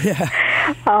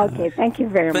 Yeah. Okay, thank you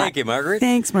very much. Thank you, Margaret.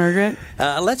 Thanks, Margaret.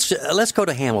 Let's go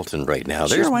to Hamilton right now.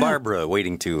 Sure, There's why not? Barbara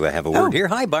waiting to have a word here.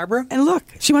 Hi, Barbara. And look,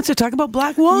 she wants to talk about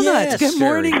black walnuts. Yes, Good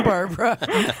morning, Sherry. Barbara.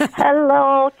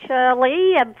 Hello,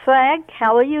 Shirley and Frank.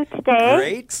 How are you today?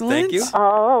 Great. Thank you.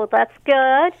 Oh, that's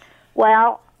good.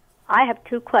 Well, I have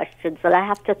two questions, and I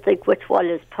have to think which one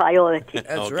is priority.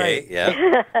 That's right.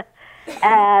 Yeah.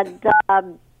 and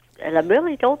I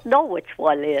really don't know which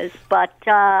one is. But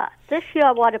this year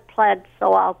I want to plant,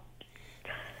 so I'll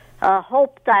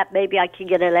hope that maybe I can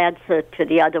get an answer to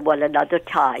the other one another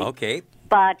time. Okay.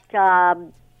 But I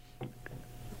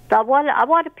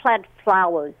want to plant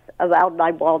flowers around my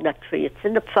walnut tree. It's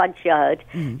in the front yard.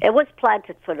 It was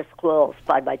planted for the squirrels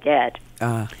by my dad.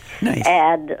 Nice.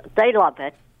 And they love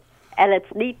it. And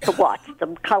it's neat to watch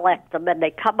them collect them. And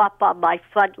they come up on my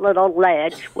front little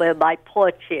ledge where my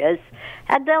porch is.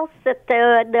 And they'll sit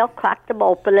there and they'll crack them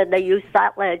open. And they use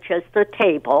that ledge as their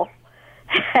table.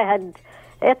 And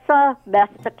it's a mess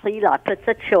to clean up. It's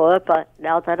a chore. But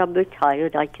now that I'm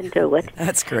retired, I can do it.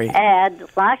 That's great. And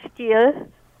last year,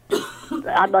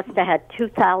 I must have had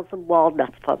 2,000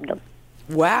 walnuts from them.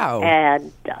 Wow.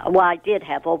 And, I did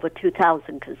have over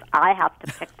 2,000 because I have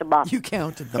to pick them up. You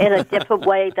counted them. In a different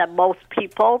way than most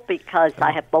people because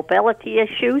I have mobility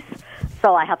issues.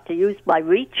 So I have to use my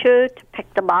reacher to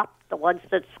pick them up, the ones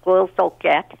that squirrels don't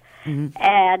get,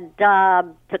 and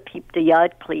to keep the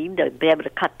yard clean, to be able to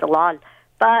cut the lawn.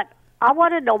 But I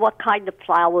want to know what kind of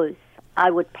flowers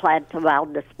I would plant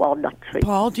around this walnut tree.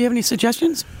 Paul, do you have any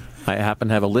suggestions? I happen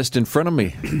to have a list in front of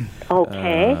me.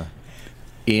 Okay.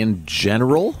 In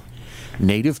general,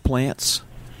 native plants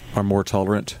are more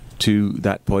tolerant to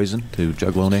that poison, to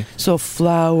juglone. So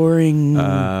flowering.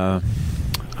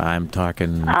 I'm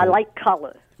talking. I like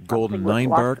color. Golden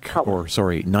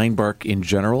ninebark in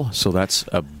general. So that's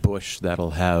a bush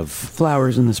that'll have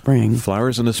flowers in the spring.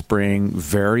 Flowers in the spring.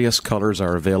 Various colors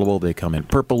are available. They come in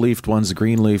purple-leafed ones,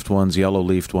 green-leafed ones,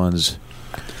 yellow-leafed ones.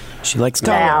 She likes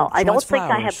color. Now, I don't think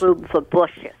flowers. I have room for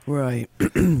bushes. Right.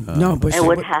 No, bushes. It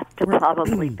would have to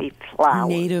probably be flowers.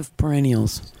 Native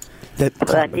perennials.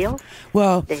 Perennials?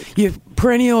 Well,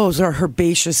 perennials are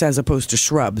herbaceous as opposed to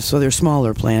shrubs, so they're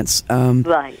smaller plants.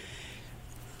 Right.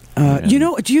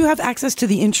 Do you have access to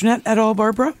the internet at all,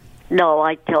 Barbara? No,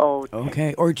 I don't.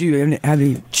 Okay. Or do you have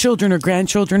any children or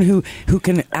grandchildren who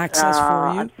can access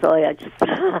for you? I'm sorry, I just...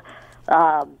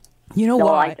 You know no,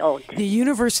 why? I don't. The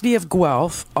University of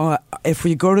Guelph, if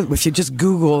you just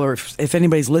Google, or if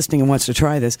anybody's listening and wants to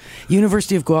try this,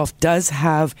 University of Guelph does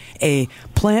have a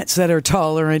plants that are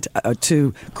tolerant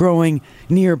to growing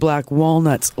near black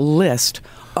walnuts list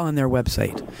on their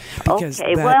website. Because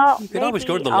okay, well, you can always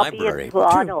go to the I'll library. be in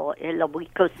Toronto in a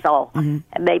week or so, and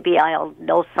maybe I'll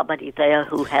know somebody there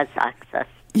who has access.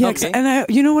 Yeah, Okay. and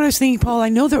you know what I was thinking, Paul? I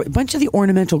know that a bunch of the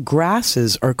ornamental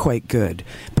grasses are quite good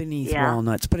beneath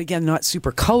walnuts, but again, not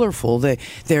super colorful.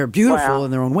 They're beautiful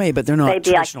in their own way, but they're not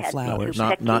traditional flowers.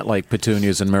 Not like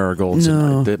petunias and marigolds.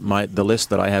 No. The list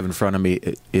that I have in front of me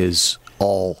is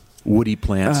all woody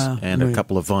plants and a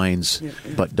couple of vines,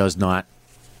 but does not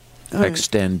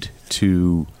extend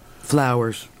to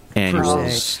flowers.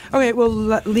 Annuals. Okay, well,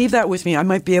 leave that with me. I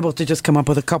might be able to just come up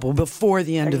with a couple before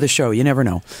the end of the show. You never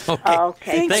know. Okay.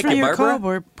 Thanks Thank for you, your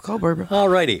Barbara. call, Barbara. All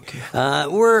righty.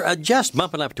 We're just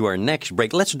bumping up to our next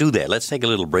break. Let's do that. Let's take a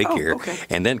little break here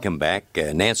and then come back.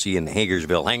 Nancy in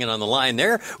Hagersville hanging on the line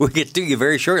there. We'll get to you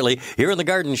very shortly here on The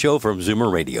Garden Show from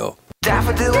Zoomer Radio.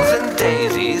 Daffodils and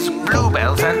daisies,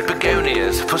 bluebells and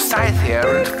begonias, forsythia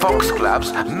and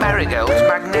foxgloves, marigolds,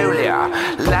 magnolia,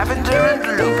 lavender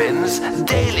and lupins,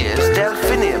 dahlias,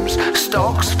 delphiniums,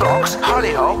 stalks, phlox,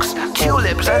 hollyhocks,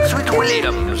 tulips and sweet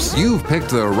williams. You've picked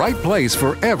the right place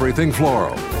for everything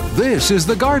floral. This is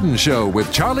The Garden Show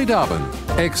with Charlie Dobbin,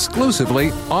 exclusively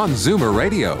on Zoomer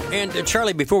Radio. And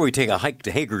Charlie, before we take a hike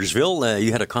to Hagersville,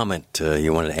 you had a comment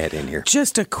you wanted to add in here.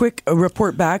 Just a quick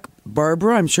report back.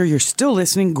 Barbara, I'm sure you're still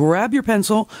listening. Grab your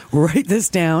pencil, write this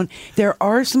down. There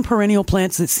are some perennial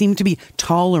plants that seem to be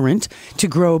tolerant to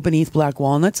grow beneath black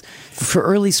walnuts. For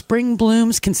early spring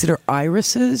blooms, consider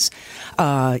irises.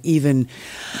 Even,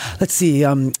 let's see,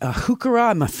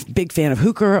 heuchera. I'm a big fan of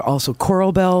heuchera. Also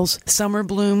coral bells. Summer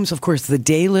blooms, of course, the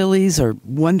daylilies are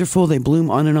wonderful. They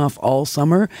bloom on and off all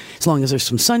summer, as long as there's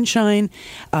some sunshine.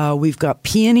 We've got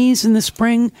peonies in the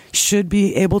spring. Should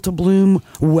be able to bloom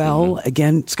well.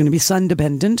 Again, it's going to be sun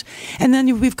dependent. And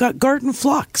then we've got garden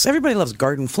phlox. Everybody loves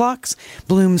garden phlox.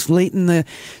 Blooms late in the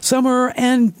summer,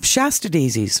 and Shasta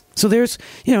daisies. So there's,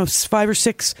 5 or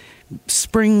 6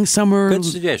 spring, summer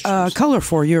color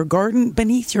for your garden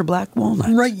beneath your black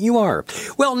walnut. Right, you are.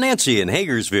 Well, Nancy in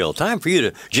Hagersville, time for you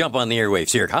to jump on the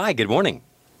airwaves here. Hi, good morning.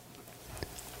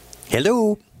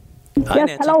 Hello. Hi, yes,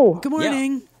 Nancy. hello. Good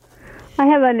morning. I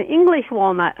have an English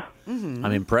walnut. Mm-hmm.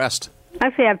 I'm impressed.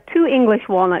 Actually, I have 2 English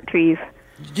walnut trees.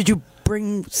 Did you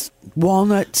bring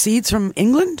walnut seeds from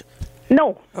England?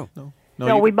 No. Oh.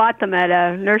 No, we bought them at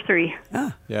a nursery.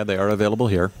 Ah. Yeah, they are available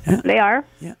here. Yeah. They are?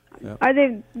 Yeah. Are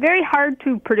they very hard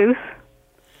to produce?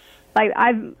 Like,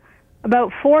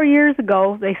 about 4 years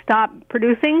ago, they stopped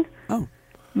producing. Oh.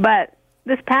 But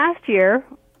this past year,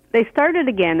 they started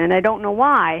again, and I don't know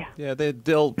why. Yeah,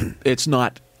 they'll. It's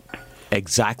not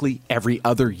exactly every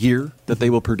other year that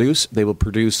they will produce. They will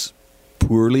produce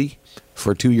poorly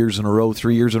for 2 years in a row,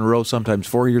 3 years in a row, sometimes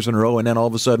 4 years in a row, and then all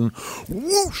of a sudden,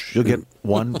 whoosh, you'll get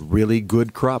one really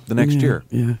good crop the next year.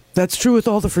 Yeah, that's true with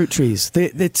all the fruit trees.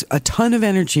 It's a ton of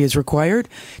energy is required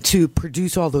to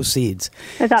produce all those seeds.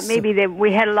 I thought maybe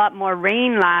we had a lot more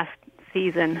rain last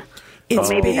season. So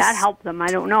maybe that helped them. I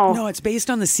don't know. No, it's based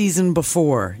on the season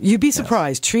before. You'd be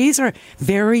surprised. Trees are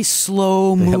very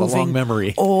slow-moving, have a long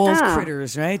memory. old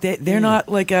critters, right? They're not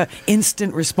like a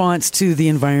instant response to the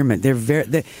environment.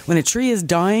 When a tree is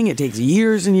dying, it takes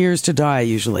years and years to die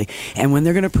usually. And when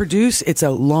they're going to produce, it's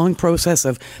a long process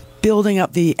of building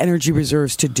up the energy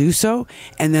reserves to do so,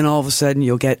 and then all of a sudden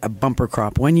you'll get a bumper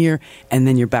crop one year, and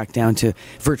then you're back down to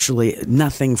virtually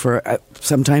nothing for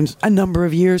sometimes a number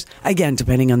of years, again,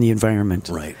 depending on the environment.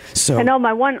 Right. So I know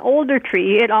my one older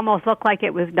tree, it almost looked like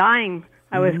it was dying.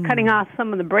 I was cutting off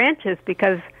some of the branches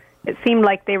because it seemed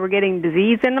like they were getting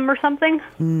disease in them or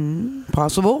something.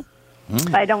 Possible.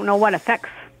 I don't know what affects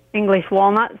English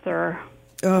walnuts or...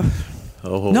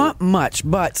 Not much,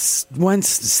 but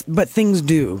things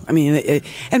do. I mean,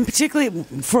 and particularly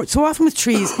so often with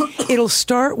trees, it'll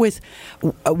start with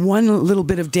one little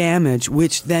bit of damage,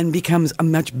 which then becomes a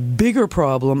much bigger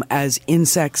problem as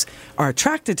insects are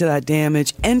attracted to that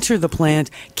damage, enter the plant,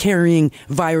 carrying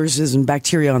viruses and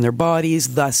bacteria on their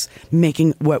bodies, thus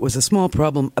making what was a small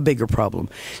problem a bigger problem.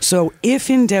 So,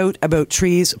 if in doubt about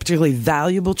trees, particularly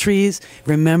valuable trees,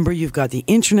 remember you've got the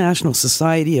International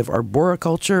Society of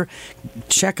Arboriculture.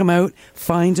 Check them out,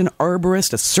 find an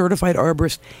arborist, a certified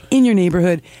arborist in your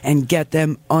neighborhood, and get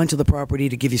them onto the property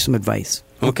to give you some advice.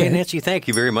 Okay, Nancy, thank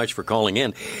you very much for calling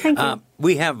in. Thank you.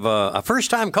 We have a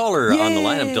first-time caller on the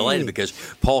line. I'm delighted because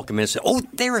Paul came in and said,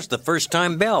 there's the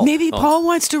first-time bell. Maybe Paul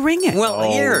wants to ring it.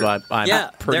 Well, here.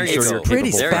 I'm pretty sure you're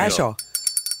pretty capable. special.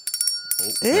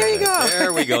 There you go.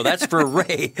 There we go. That's for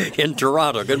Ray in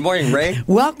Toronto. Good morning, Ray.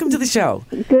 Welcome to the show.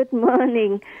 Good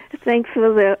morning. Thanks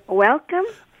for the welcome.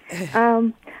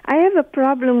 I have a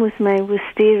problem with my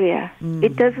wisteria.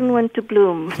 It doesn't want to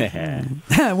bloom.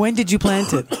 When did you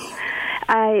plant it?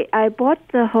 I bought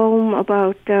the home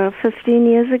about 15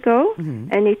 years ago,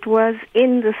 and it was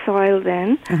in the soil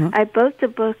then. I built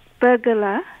a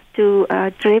pergola to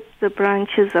drape the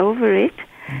branches over it,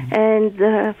 and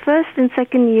the first and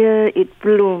second year it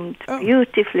bloomed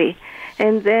beautifully.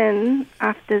 And then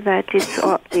after that it's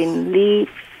all been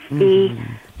leafy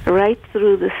right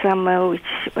through the summer, which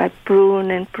I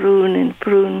prune and prune and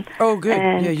prune. Oh, good.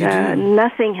 And you do.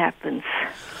 Nothing happens.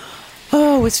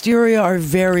 Oh, wisteria are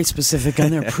very specific on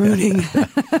their pruning.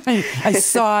 I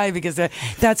sigh because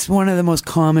that's one of the most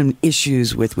common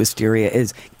issues with wisteria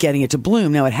is getting it to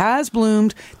bloom. Now, it has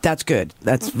bloomed. That's good.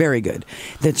 That's very good.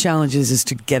 The challenge is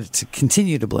to get it to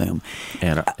continue to bloom.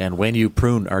 And when you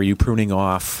prune, are you pruning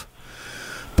off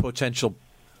potential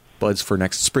buds for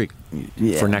next spring,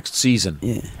 for next season?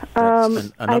 Yeah.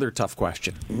 That's another tough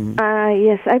question.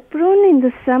 Yes, I prune in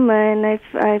the summer, and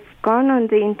I've gone on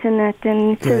the internet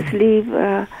and it says leave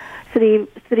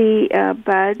three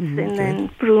buds and then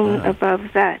prune above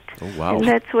that. Oh, wow. And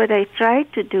that's what I try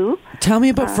to do. Tell me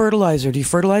about fertilizer. Do you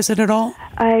fertilize it at all?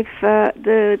 I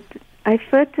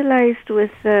fertilized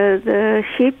with the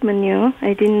sheep manure.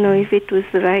 I didn't know if it was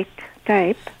the right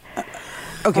type.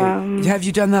 Okay. Have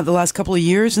you done that the last couple of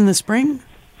years in the spring?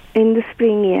 In the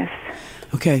spring, yes.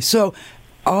 Okay. So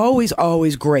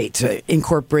always great to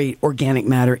incorporate organic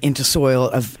matter into soil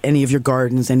of any of your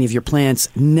gardens, any of your plants.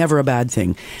 Never a bad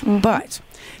thing. But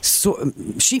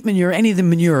sheep manure, any of the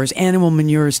manures, animal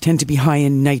manures tend to be high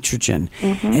in nitrogen.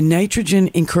 And nitrogen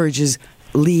encourages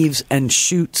leaves and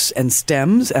shoots and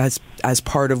stems as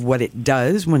part of what it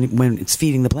does when it's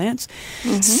feeding the plants.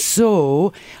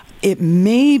 So it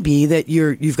may be that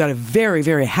you've got a very,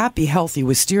 very happy, healthy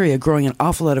wisteria growing an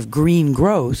awful lot of green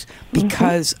growth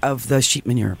because of the sheep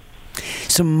manure.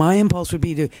 So my impulse would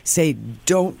be to say,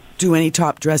 don't do any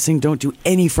top dressing, don't do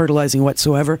any fertilizing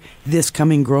whatsoever this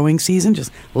coming growing season. Just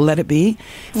let it be.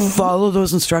 Follow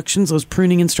those instructions, those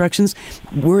pruning instructions.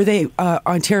 Were they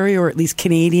Ontario or at least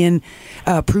Canadian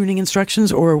pruning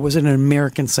instructions, or was it an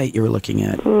American site you were looking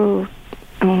at?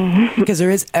 Because there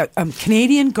is a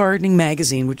Canadian Gardening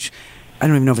Magazine, which I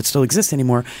don't even know if it still exists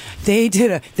anymore. They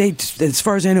as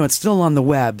far as I know, it's still on the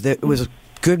web. It was a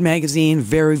good magazine,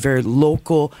 very, very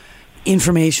local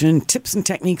information, tips and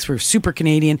techniques were super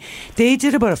Canadian. They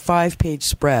did about a 5-page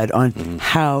spread on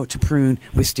how to prune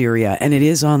wisteria, and it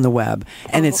is on the web.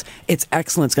 And it's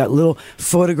excellent. It's got little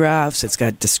photographs, it's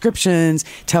got descriptions,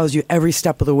 tells you every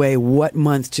step of the way what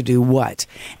month to do what.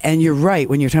 And you're right,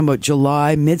 when you're talking about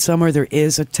July, midsummer, there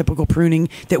is a typical pruning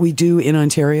that we do in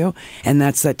Ontario, and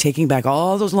that's that taking back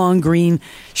all those long green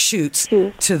shoots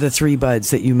to the 3 buds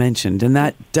that you mentioned. And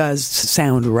that does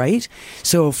sound right.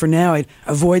 So for now, I'd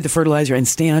avoid the fertilizer and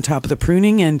stay on top of the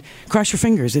pruning and cross your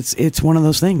fingers. It's one of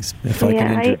those things.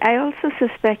 I also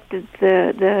suspected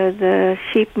the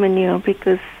sheep manure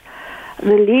because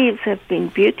the leaves have been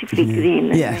beautifully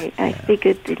green. And I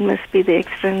figured it must be the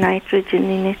extra nitrogen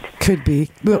in it. Could be.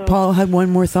 But Paul had one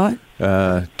more thought?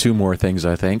 2 more things,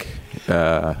 I think.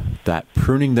 That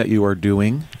pruning that you are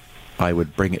doing, I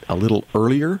would bring it a little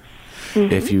earlier.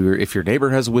 If your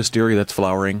neighbor has a wisteria that's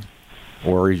flowering,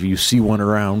 or if you see one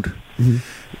around,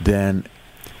 then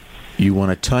you want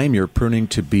to time your pruning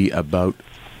to be about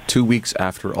 2 weeks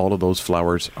after all of those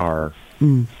flowers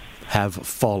have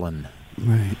fallen.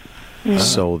 Right.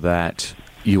 So that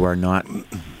you are not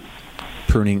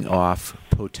pruning off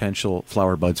potential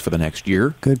flower buds for the next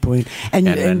year. Good point. And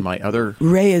then my other...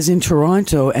 Ray is in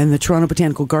Toronto, and the Toronto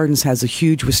Botanical Gardens has a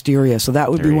huge wisteria, so that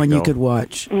would be one you could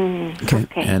watch. Okay.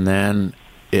 And then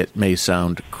it may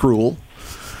sound cruel,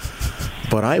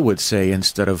 but I would say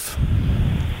instead of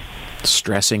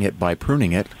stressing it by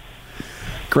pruning it,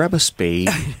 grab a spade,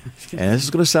 and this is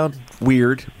going to sound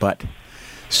weird, but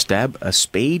stab a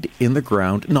spade in the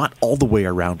ground, not all the way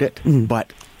around it,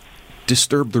 but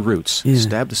disturb the roots.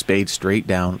 Stab the spade straight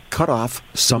down, cut off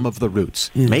some of the roots.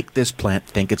 Make this plant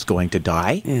think it's going to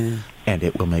die, and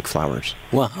it will make flowers.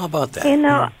 Well, how about that? You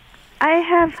know, I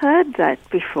have heard that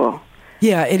before.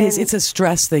 Yeah, it is. It's a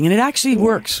stress thing, and it actually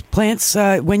works. Plants,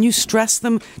 when you stress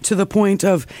them to the point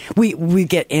of, we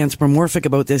get anthropomorphic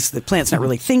about this. The plant's not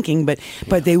really thinking, but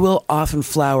they will often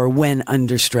flower when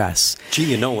under stress. Gee,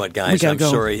 you know what, guys? I'm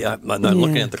sorry. I'm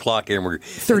looking at the clock here, and we're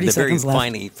 30 in the very seconds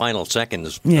left. final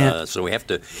seconds. So we have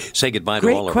to say goodbye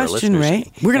Great to all of question, our listeners.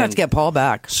 Ray. We're going to have to get Paul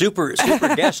back. Super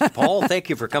guest, Paul.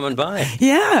 Thank you for coming by.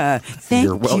 Yeah,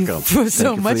 You're welcome. Thank you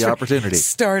so much for the opportunity.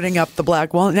 Starting up the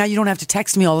Black Walnut. Now you don't have to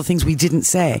text me all the things we didn't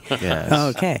say.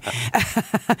 Yes. Okay.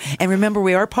 And remember,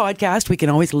 we are a podcast. We can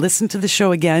always listen to the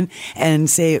show again and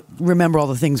remember all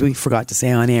the things we forgot to say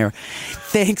on air.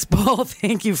 Thanks, Paul.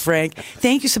 Thank you, Frank.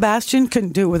 Thank you, Sebastian.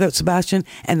 Couldn't do it without Sebastian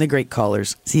and the great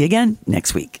callers. See you again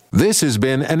next week. This has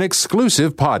been an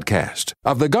exclusive podcast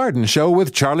of The Garden Show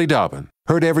with Charlie Dobbin.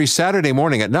 Heard every Saturday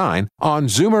morning at 9 on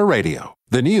Zoomer Radio,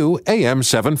 the new AM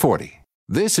 740.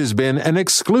 This has been an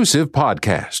exclusive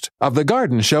podcast of The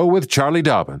Garden Show with Charlie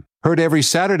Dobbin. Heard every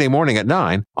Saturday morning at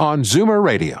 9 on Zoomer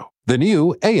Radio, the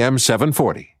new AM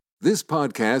 740. This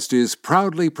podcast is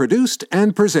proudly produced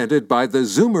and presented by the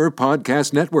Zoomer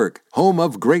Podcast Network, home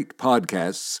of great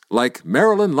podcasts like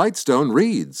Marilyn Lightstone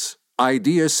Reads,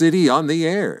 Idea City on the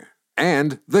Air,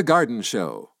 and The Garden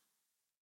Show.